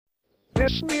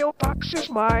This mailbox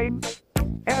is mine,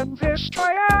 and this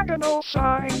triagonal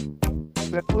sign.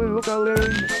 The blue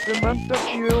balloon, the month of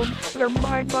June, they're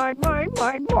mine, mine, mine,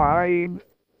 mine, mine.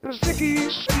 The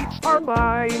Ziggy's sweets are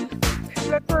mine,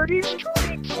 the birdie's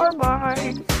treats are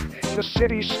mine. The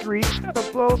city streets, the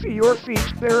blow to your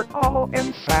feet, they're all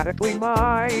emphatically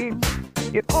mine.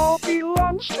 It all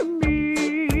belongs to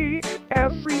me,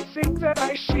 everything that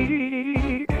I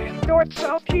see. North,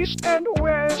 south, east, and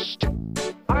west,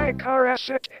 I caress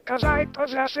it, 'cause I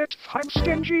possess it. I'm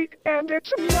stingy, and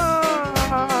it's mine.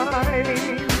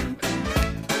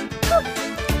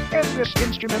 And this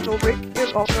instrumental rig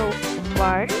is also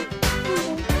mine.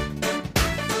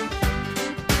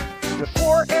 The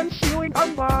floor and ceiling are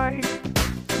mine.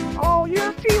 All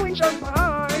your feelings are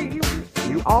mine.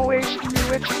 You always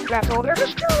knew it, that's all there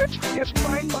is to it. It's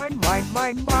mine, mine, mine,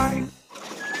 mine, mine.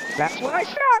 That's what I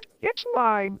said, it's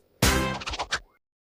mine.